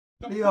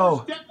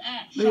Leo,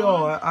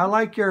 Leo, I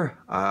like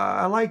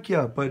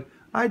you, but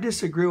I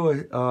disagree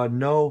with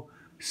no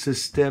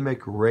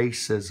systemic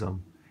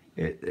racism.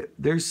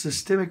 There's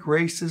systemic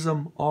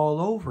racism all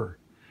over.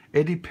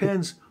 It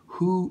depends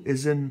who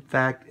is in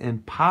fact in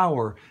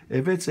power.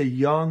 If it's a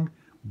young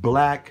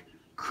black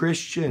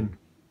Christian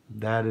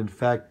that in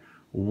fact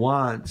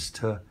wants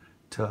to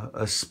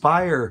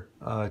aspire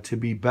to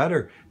be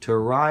better, to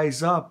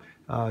rise up,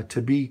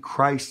 to be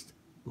Christ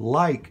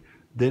like,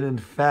 then in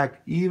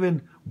fact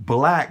even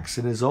blacks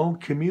in his own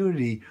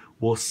community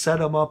will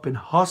set him up in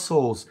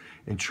hustles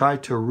and try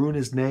to ruin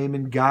his name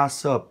and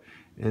gossip.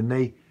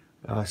 And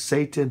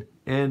Satan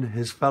and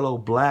his fellow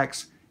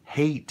blacks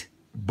hate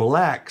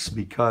blacks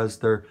because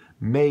they're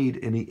made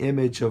in the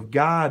image of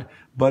God.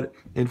 But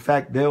in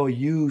fact, they'll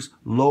use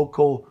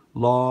local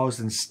laws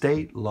and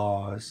state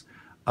laws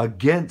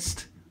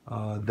against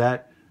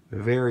that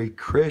very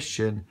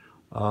Christian.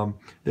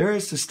 There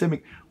is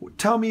systemic.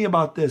 Tell me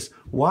about this.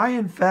 Why,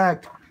 in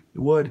fact,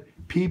 would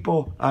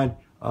people on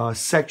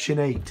Section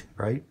 8,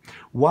 right?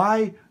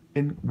 Why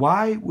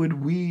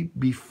would we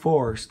be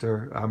forced,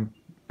 or I'm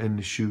in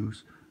the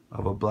shoes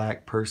of a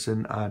black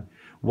person,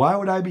 why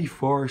would I be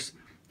forced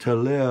to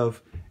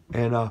live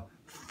in a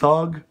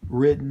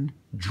thug-ridden,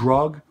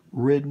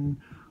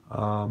 drug-ridden,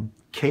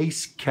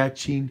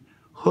 case-catching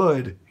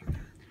hood,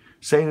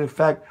 saying, in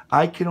fact,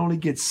 I can only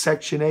get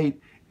Section 8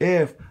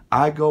 if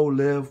I go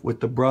live with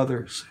the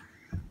brothers,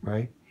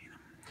 right?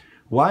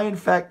 Why, in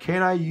fact,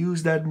 can't I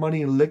use that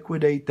money and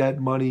liquidate that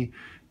money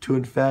to,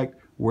 in fact,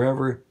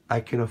 wherever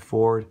I can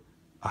afford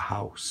a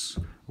house?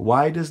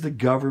 Why does the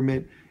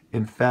government,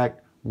 in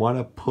fact, want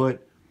to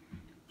put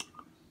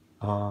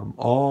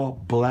all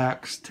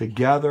blacks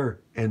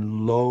together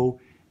in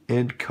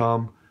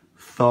low-income,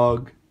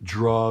 thug,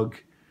 drug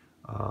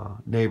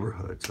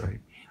neighborhoods, right?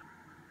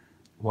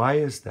 Why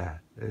is that?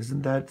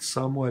 Isn't that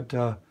somewhat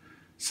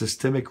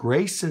systemic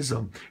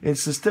racism? And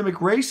systemic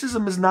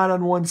racism is not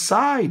on one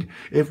side.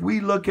 If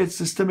we look at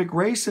systemic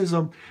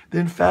racism,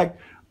 then in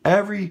fact,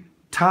 every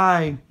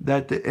time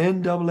that the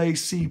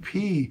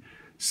NAACP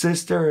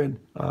sits there and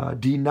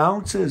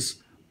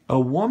denounces a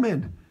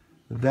woman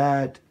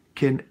that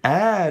can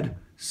add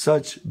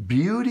such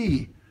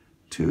beauty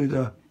to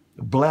the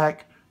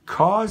black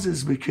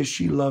causes because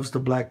she loves the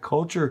black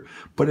culture,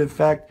 but in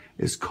fact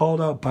is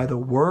called out by the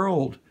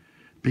world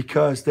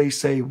because they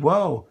say,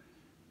 well,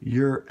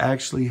 you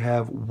actually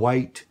have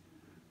white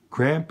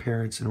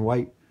grandparents and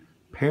white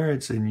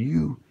parents and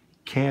you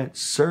can't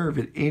serve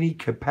in any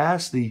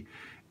capacity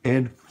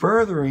in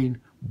furthering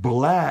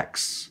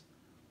blacks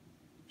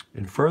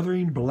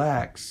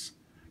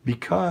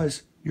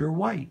because you're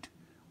white.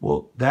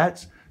 Well,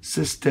 that's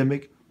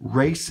systemic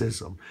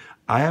racism.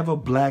 I have a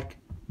black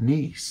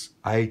niece.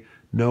 I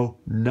know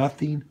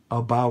nothing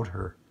about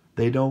her.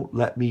 They don't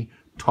let me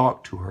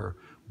talk to her,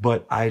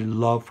 but I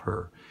love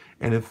her.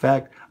 And in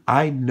fact,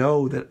 I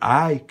know that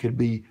I could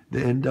be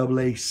the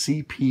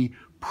NAACP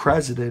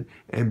president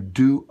and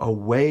do a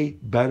way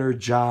better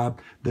job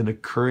than the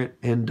current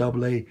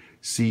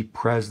NAACP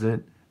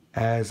president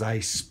as I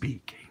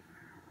speak.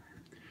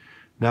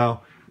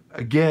 Now,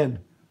 again,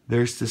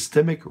 there's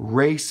systemic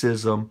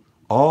racism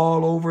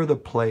all over the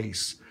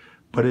place,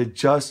 but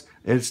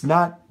it's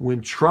not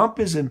when Trump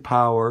is in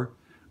power,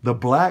 the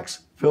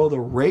blacks feel the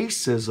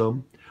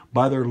racism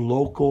by their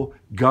local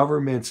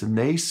governments, and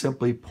they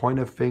simply point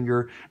a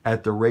finger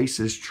at the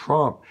racist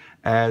Trump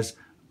as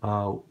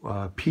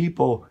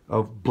people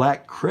of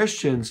black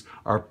Christians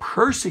are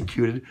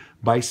persecuted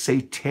by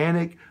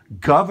satanic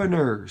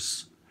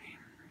governors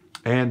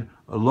and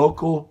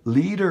local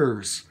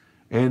leaders,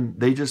 and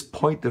they just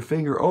point the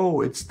finger,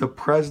 oh, it's the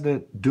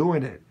president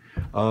doing it.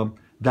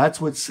 That's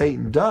what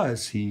Satan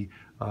does. He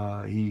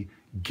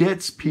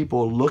gets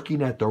people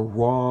looking at the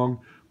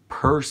wrong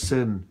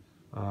person,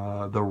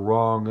 the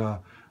wrong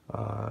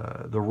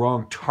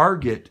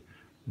target.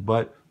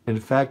 But in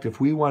fact, if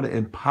we want to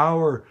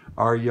empower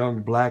our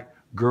young black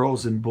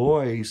girls and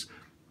boys,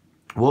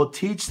 we'll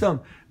teach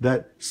them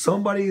that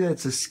somebody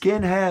that's a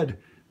skinhead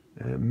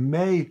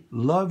may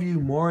love you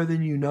more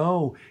than you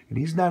know, and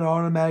he's not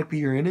automatically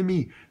your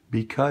enemy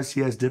because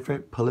he has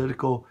different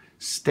political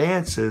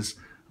stances.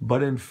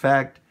 But in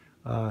fact,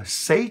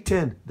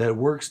 Satan that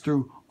works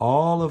through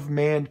all of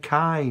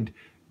mankind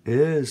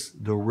is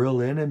the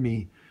real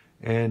enemy.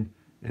 And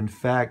in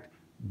fact,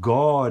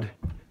 God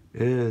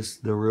is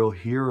the real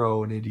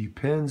hero, and it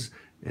depends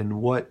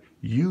in what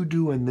you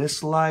do in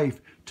this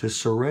life to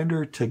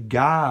surrender to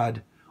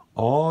God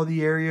all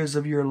the areas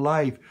of your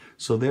life,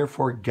 so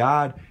therefore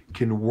God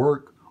can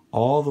work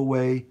all the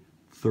way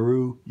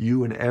through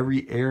you in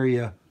every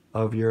area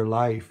of your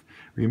life.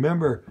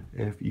 Remember,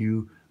 if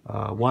you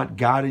want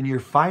God in your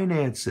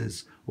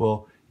finances,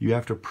 well, you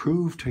have to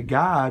prove to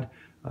God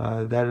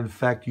that in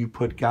fact you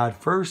put God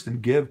first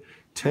and give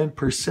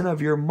 10%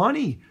 of your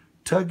money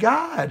to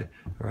God,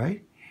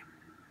 right?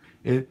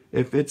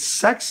 If it's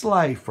sex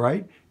life,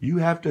 right, you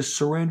have to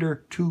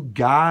surrender to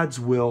God's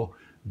will.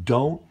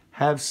 Don't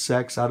have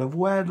sex out of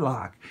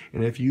wedlock.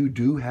 And if you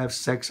do have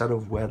sex out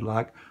of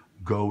wedlock,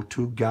 go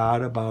to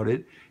God about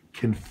it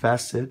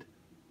confess it,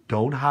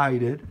 don't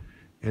hide it,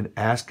 and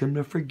ask him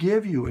to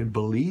forgive you and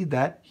believe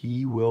that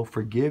he will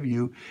forgive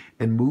you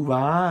and move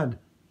on.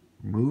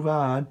 Move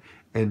on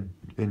and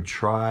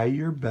try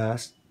your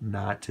best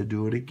not to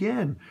do it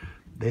again.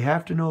 They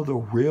have to know the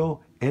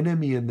real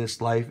enemy in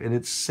this life, and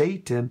it's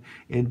Satan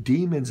and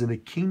demons in the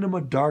kingdom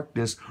of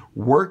darkness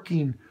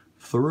working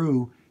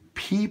through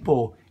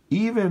people,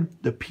 even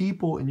the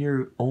people in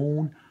your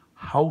own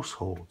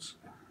households.